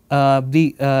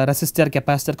the resistor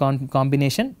capacitor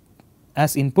combination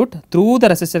as input. Through the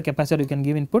resistor capacitor you can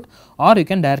give input, or you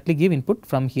can directly give input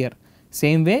from here,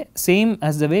 same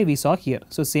as the way we saw here.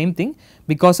 So, same thing,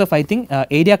 because of I think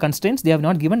area constraints, they have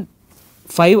not given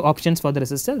 5 options for the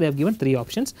resistor, they have given 3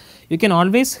 options. You can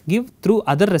always give through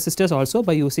other resistors also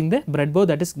by using the breadboard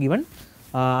that is given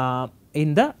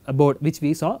in the board which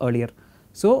we saw earlier.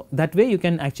 So, that way you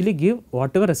can actually give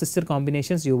whatever resistor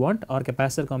combinations you want or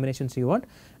capacitor combinations you want,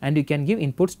 and you can give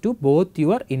inputs to both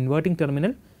your inverting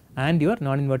terminal and your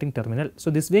non-inverting terminal.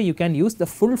 So, this way you can use the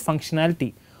full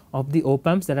functionality of the op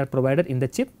amps that are provided in the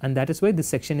chip, and that is why this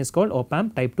section is called op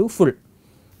amp type 2 full.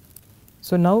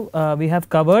 So, now we have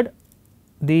covered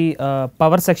the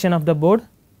power section of the board,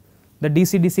 the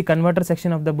DC-DC converter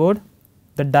section of the board,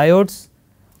 the diodes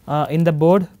in the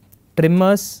board,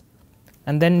 trimmers,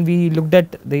 and then we looked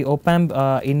at the op amp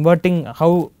inverting,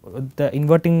 how the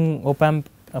inverting op amp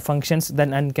functions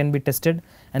then and can be tested,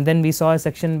 and then we saw a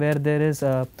section where there is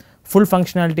full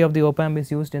functionality of the op amp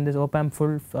is used in this op amp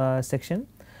full section.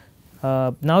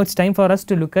 Now it is time for us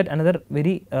to look at another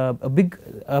very a big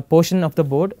portion of the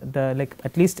board, like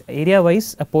at least area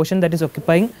wise a portion that is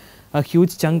occupying a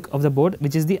huge chunk of the board,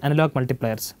 which is the analog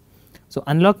multipliers. So,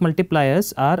 analog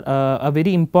multipliers are a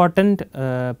very important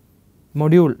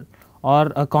module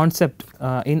or a concept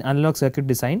in analog circuit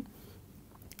design.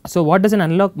 So, what does an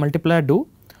analog multiplier do?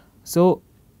 So,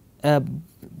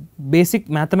 basic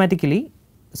mathematically,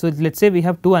 so let us say we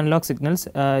have two analog signals,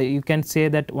 you can say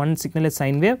that one signal is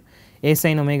sine wave A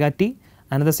sin omega t,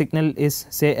 another signal is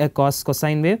say a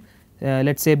cosine wave,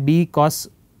 let us say B cos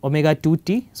omega 2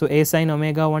 t. So, A sin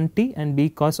omega 1 t and B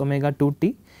cos omega 2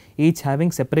 t, each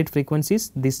having separate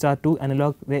frequencies. These are two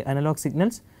analog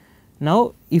signals.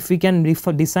 Now, if we can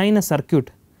design a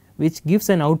circuit which gives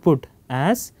an output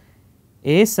as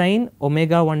A sin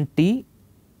omega 1 t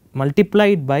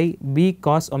multiplied by B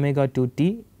cos omega 2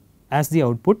 t as the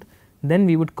output, then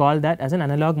we would call that as an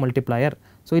analog multiplier.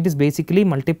 So, it is basically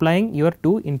multiplying your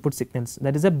two input signals,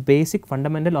 that is a basic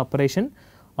fundamental operation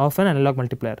of an analog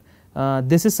multiplier.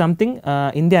 This is something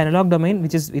in the analog domain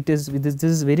which is this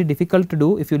is very difficult to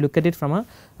do if you look at it from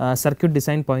a circuit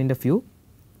design point of view.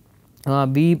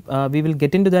 We will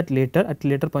get into that later at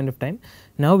later point of time.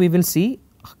 Now, we will see,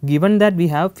 given that we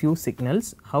have few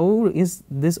signals, how is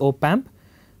this op amp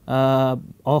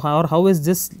or how is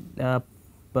this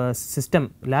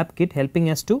system lab kit helping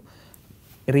us to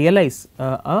realize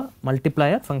a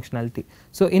multiplier functionality.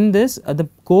 So, in this the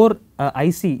core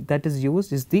IC that is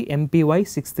used is the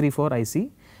MPY634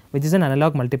 IC, which is an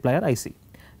analog multiplier IC.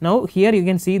 Now, here you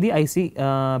can see the IC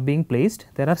being placed.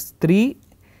 There are 3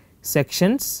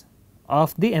 sections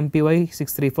of the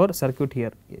MPY634 circuit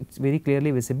here. It is very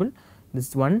clearly visible. This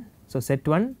is one. So, set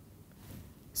 1,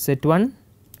 set 1,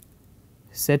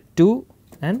 set 2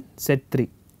 and set 3.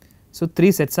 So,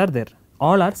 3 sets are there,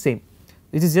 all are same.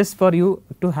 This is just for you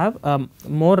to have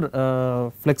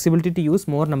more flexibility to use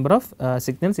more number of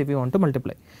signals if you want to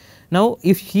multiply. Now,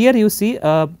 if here you see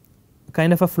a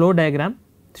kind of a flow diagram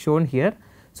shown here.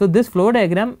 So, this flow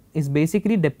diagram is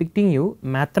basically depicting you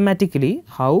mathematically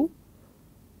how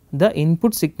the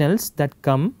input signals that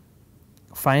come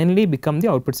finally become the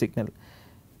output signal.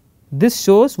 This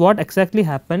shows what exactly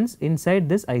happens inside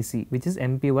this IC, which is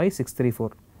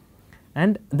MPY634.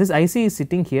 And this IC is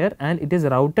sitting here and it is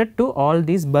routed to all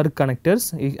these Berg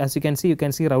connectors. As you can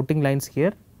see routing lines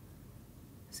here,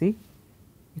 see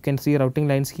you can see routing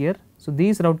lines here. So,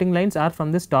 these routing lines are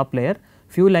from this top layer,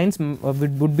 few lines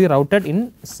would be routed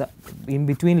in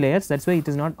between layers, that is why it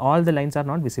is not, all the lines are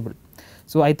not visible.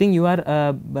 So, I think you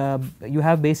are you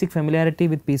have basic familiarity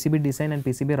with PCB design and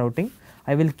PCB routing.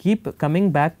 I will keep coming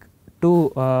back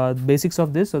to basics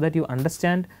of this so that you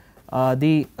understand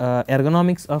the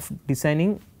ergonomics of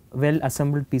designing well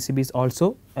assembled PCBs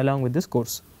also along with this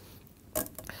course.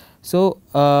 So,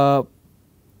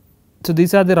 so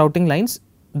these are the routing lines.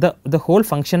 The whole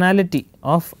functionality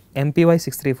of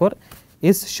MPY634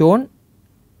 is shown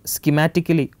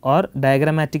schematically or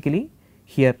diagrammatically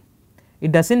here.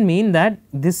 It does not mean that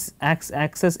this acts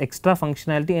as extra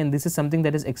functionality and this is something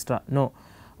that is extra. No,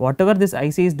 whatever this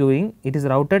IC is doing, it is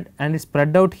routed and is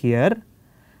spread out here,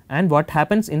 and what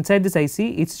happens inside this IC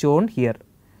is shown here.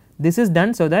 This is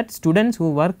done so that students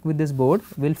who work with this board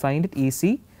will find it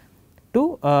easy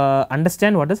to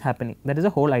understand what is happening. That is the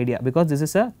whole idea, because this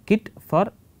is a kit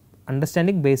for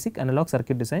understanding basic analog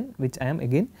circuit design, which I am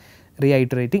again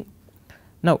reiterating.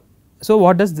 Now, so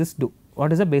what does this do?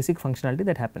 What is the basic functionality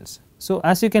that happens? So,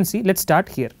 as you can see, let us start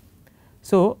here.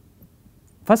 So,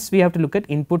 first we have to look at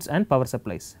inputs and power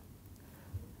supplies.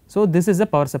 So, this is the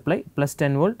power supply, plus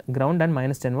 10 volt, ground and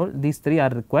minus 10 volt, these 3 are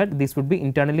required. These would be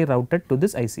internally routed to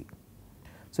this IC.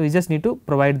 So, you just need to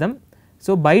provide them.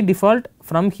 So, by default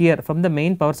from here, from the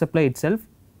main power supply itself,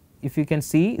 if you can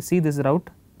see this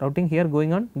routing here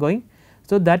going.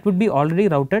 So, that would be already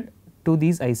routed to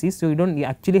these ICs. So, you do not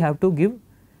actually have to give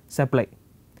supply,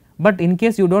 but in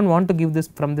case you do not want to give this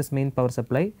from this main power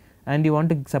supply and you want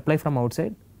to supply from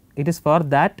outside, it is for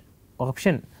that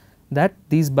option that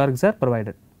these Bergs are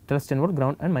provided, plus 10 volt,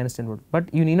 ground and minus 10 volt,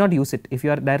 but you need not use it if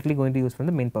you are directly going to use from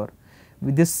the main power.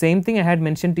 With this same thing I had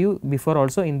mentioned to you before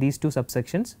also in these 2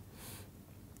 subsections.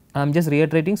 I am just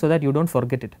reiterating so that you do not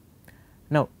forget it.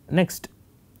 Now, next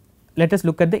let us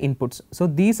look at the inputs. So,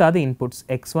 these are the inputs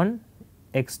x1,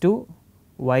 x2,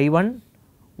 y1,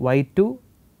 y2,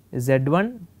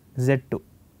 z1, z2.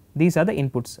 These are the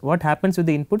inputs. What happens with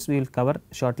the inputs we will cover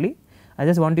shortly. I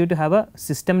just want you to have a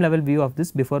system level view of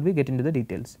this before we get into the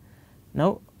details.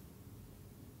 Now,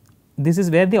 this is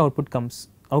where the output comes.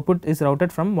 Output is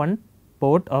routed from one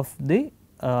port of the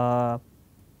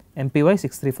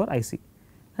MPY634 IC,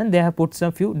 and they have put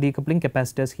some few decoupling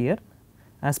capacitors here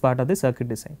as part of the circuit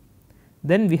design.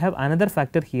 Then we have another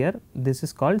factor here, this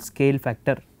is called scale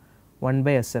factor 1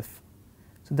 by SF.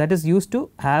 So, that is used to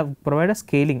provide a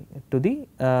scaling to the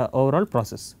overall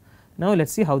process. Now, let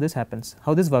us see how this happens,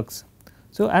 how this works.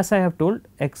 So, as I have told,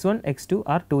 x1, x2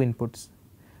 are two inputs.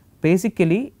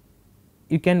 Basically,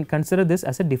 you can consider this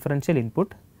as a differential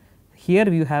input. Here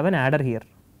you have an adder here,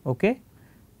 okay,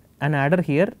 an adder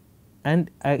here, and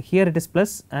here it is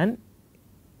plus and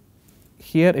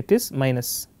here it is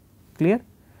minus, clear.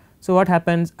 So, what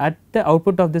happens at the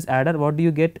output of this adder, what do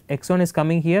you get? X1 is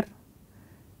coming here,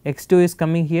 x2 is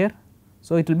coming here.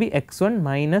 So, it will be x1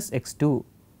 minus x2,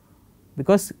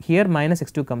 because here minus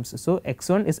x2 comes. So,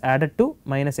 x1 is added to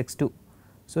minus x2.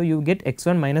 So, you get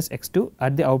x1 minus x2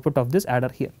 at the output of this adder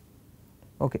here,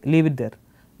 okay, leave it there.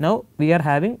 Now, we are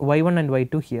having y1 and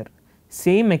y2 here,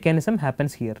 same mechanism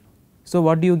happens here. So,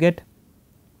 what do you get?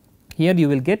 Here you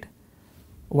will get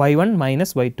y1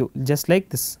 minus y2, just like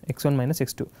this, x1 minus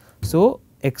x2. So,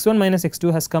 x1 minus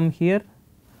x2 has come here,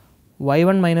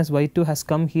 y1 minus y2 has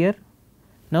come here.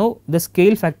 Now, the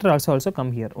scale factor also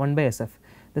come here, 1 by SF.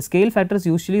 The scale factor is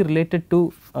usually related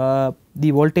to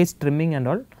the voltage trimming and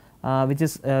all, which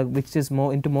is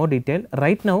more into more detail.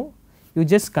 Right now, you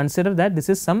just consider that this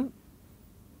is some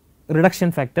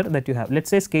reduction factor that you have. Let us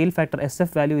say scale factor SF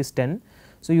value is 10.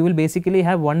 So, you will basically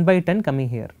have 1 by 10 coming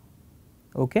here,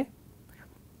 okay.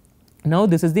 Now,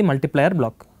 this is the multiplier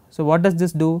block. So, what does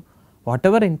this do?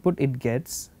 Whatever input it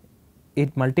gets,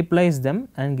 it multiplies them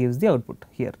and gives the output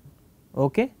here,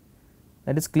 okay,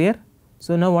 that is clear.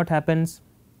 So, now what happens?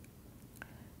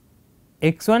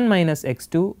 x1 minus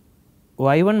x2,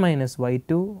 y1 minus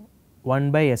y2,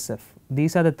 1 by SF,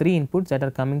 these are the three inputs that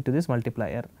are coming to this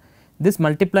multiplier. This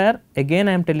multiplier, again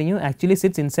I am telling you, actually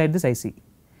sits inside this IC.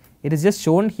 It is just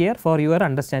shown here for your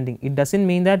understanding. It does not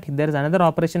mean that there is another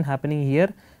operation happening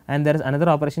here and there is another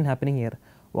operation happening here.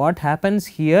 What happens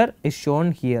here is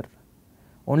shown here.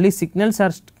 Only signals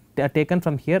are taken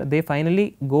from here, they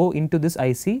finally go into this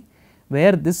IC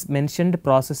where this mentioned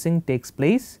processing takes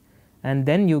place, and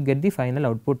then you get the final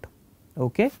output,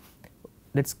 okay.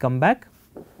 Let us come back.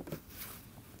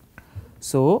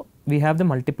 So, we have the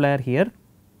multiplier here,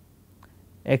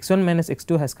 x1 minus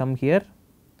x2 has come here,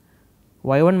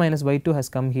 y1 minus y2 has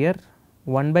come here,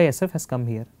 1 by SF has come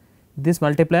here. This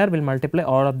multiplier will multiply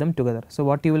all of them together. So,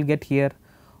 what you will get here?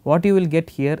 What you will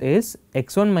get here is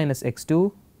x1 minus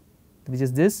x2, which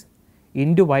is this,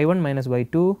 into y1 minus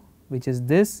y2, which is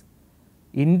this,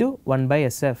 into 1 by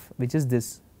SF, which is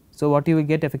this. So, what you will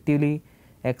get effectively?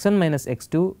 x1 minus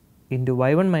x2 into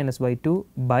y1 minus y2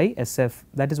 by SF,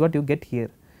 that is what you get here.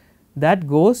 That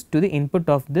goes to the input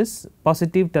of this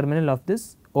positive terminal of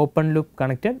this open loop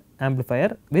connected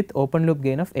amplifier with open loop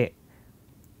gain of A.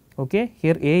 Okay.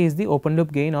 Here A is the open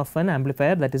loop gain of an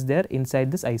amplifier that is there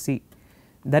inside this IC.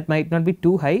 That might not be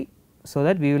too high, so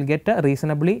that we will get a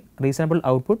reasonable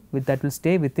output with that will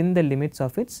stay within the limits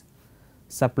of its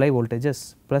supply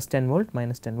voltages, plus 10 volt,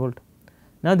 minus 10 volt.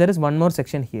 Now, there is one more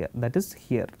section here, that is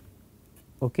here.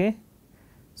 Okay.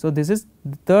 So, this is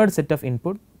the third set of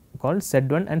input called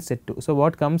Z1 and Z2. So,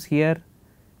 what comes here?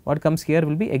 What comes here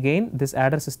will be again this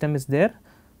adder system is there.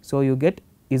 So, you get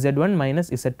Z1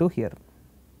 minus Z2 here.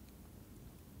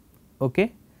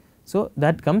 Okay. So,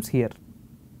 that comes here,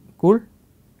 cool,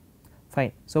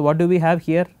 fine. So, what do we have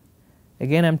here?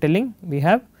 Again I am telling we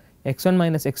have x1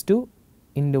 minus x2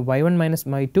 into y1 minus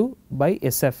y2 by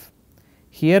SF.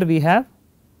 Here we have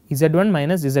Z1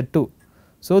 minus Z2.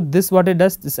 So, this what it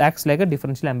does, this acts like a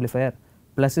differential amplifier,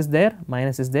 plus is there,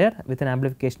 minus is there with an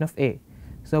amplification of A.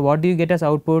 So, what do you get as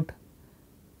output?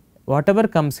 Whatever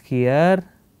comes here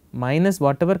minus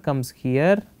whatever comes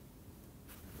here,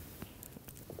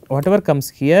 whatever comes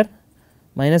here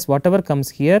minus whatever comes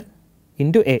here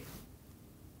into A,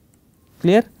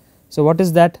 clear. So, what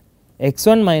is that?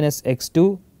 x1 minus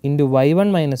x2 into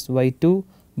y1 minus y2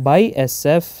 by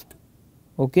SF,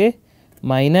 okay,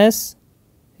 minus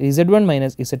Z1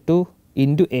 minus Z2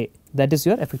 into A, that is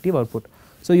your effective output.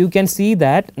 So, you can see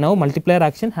that now multiplier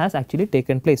action has actually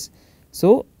taken place.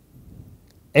 So,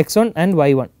 x1 and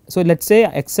y1. So, let us say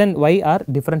x and y are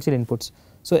differential inputs.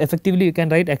 So, effectively you can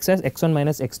write x as x1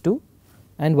 minus x2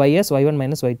 and y as y1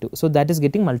 minus y2. So, that is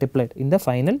getting multiplied in the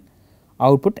final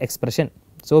output expression.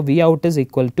 So, V out is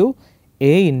equal to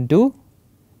A into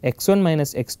x1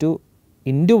 minus x2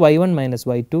 into y1 minus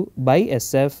y2 by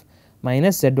SF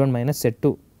minus Z1 minus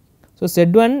Z2. So,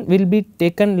 Z1 will be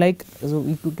taken like, so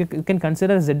you can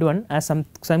consider Z1 as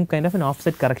some kind of an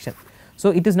offset correction.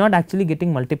 So, it is not actually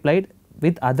getting multiplied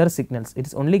with other signals, it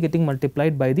is only getting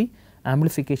multiplied by the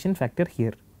amplification factor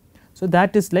here. So,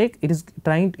 that is like it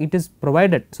is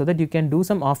provided so that you can do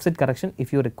some offset correction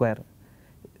if you require.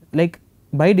 Like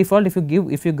by default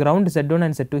if you ground Z1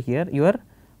 and Z2 here, your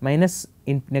minus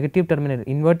negative terminal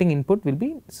inverting input will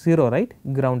be 0, right,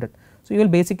 grounded. So, you will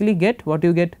basically get what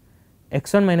you get,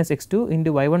 x1 minus x2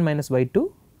 into y1 minus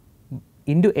y2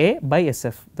 into A by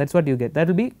SF, that is what you get. That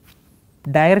will be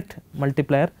direct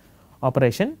multiplier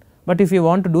operation, but if you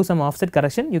want to do some offset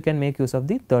correction, you can make use of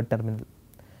the third terminal.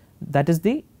 That is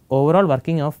the overall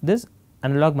working of this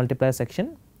analog multiplier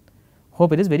section.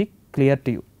 Hope it is very clear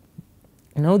to you.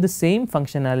 Now, the same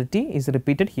functionality is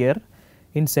repeated here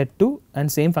in set 2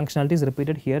 and same functionality is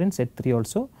repeated here in set 3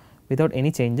 also without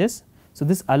any changes. So,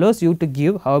 this allows you to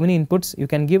give how many inputs you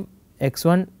can give,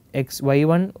 x1,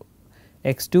 y1,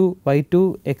 x2,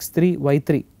 y2, x3,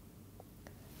 y3.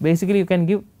 Basically, you can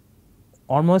give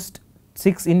almost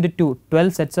 6 into 2,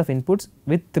 12 sets of inputs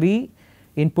with 3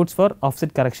 inputs for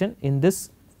offset correction in this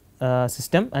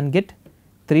system and get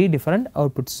 3 different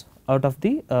outputs out of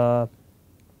the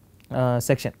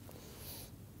section.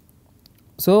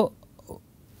 So,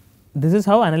 this is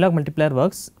how analog multiplier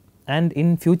works, and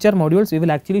in future modules we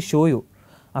will actually show you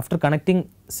after connecting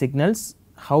signals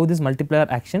how this multiplier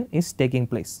action is taking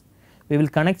place. We will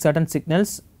connect certain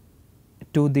signals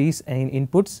to these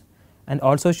inputs and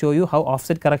also show you how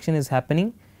offset correction is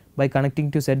happening by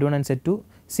connecting to Z1 and Z2,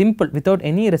 simple, without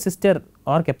any resistor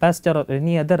or capacitor or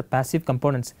any other passive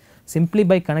components, simply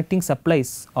by connecting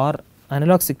supplies or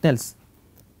analog signals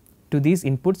to these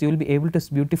inputs, you will be able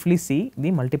to beautifully see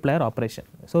the multiplier operation.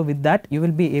 So, with that you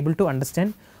will be able to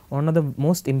understand one of the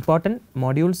most important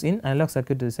modules in analog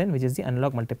circuit design, which is the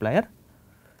analog multiplier.